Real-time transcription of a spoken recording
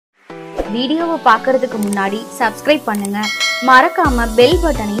வீடியோவை பார்க்கறதுக்கு முன்னாடி சப்ஸ்கிரைப் பண்ணுங்க, மறக்காம பெல்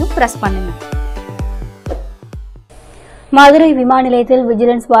பட்டனையும் பிரஸ் பண்ணுங்க. மதுரை விமான நிலையத்தில்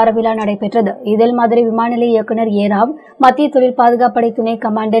விஜிலன்ஸ் வார விழா நடைபெற்றது. இதில் மதுரை விமான நிலைய இயக்குநர் ஏ ராவ், மத்திய தொழில் பாதுகாப்படை துணை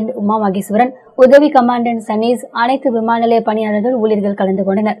கமாண்டன்ட் உமா மகேஸ்வரன், உதவி கமாண்டன்ட் சனீஸ், அனைத்து விமான நிலைய பணியாளர்கள், ஊழியர்கள் கலந்து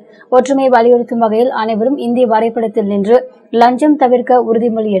கொண்டனர். ஒற்றுமை வலியுறுத்தும் வகையில் அனைவரும் இந்திய வரைபடத்தில் நின்று லஞ்சம் தவிர்க்க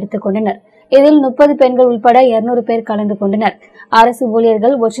உறுதிமொழி எடுத்துக் கொண்டனர். இதில் 30 பெண்கள் உட்பட 200 பேர் கலந்து கொண்டனர். அரசு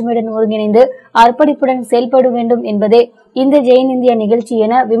ஊழியர்கள் ஒற்றுமையுடன் ஒருங்கிணைந்து அர்ப்பணிப்புடன் செயல்பட வேண்டும் என்பதே இந்த ஜெயின் இந்தியா நிகழ்ச்சி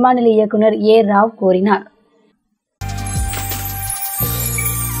என விமான நிலைய இயக்குநர் ஏ ராவ் கூறினார்.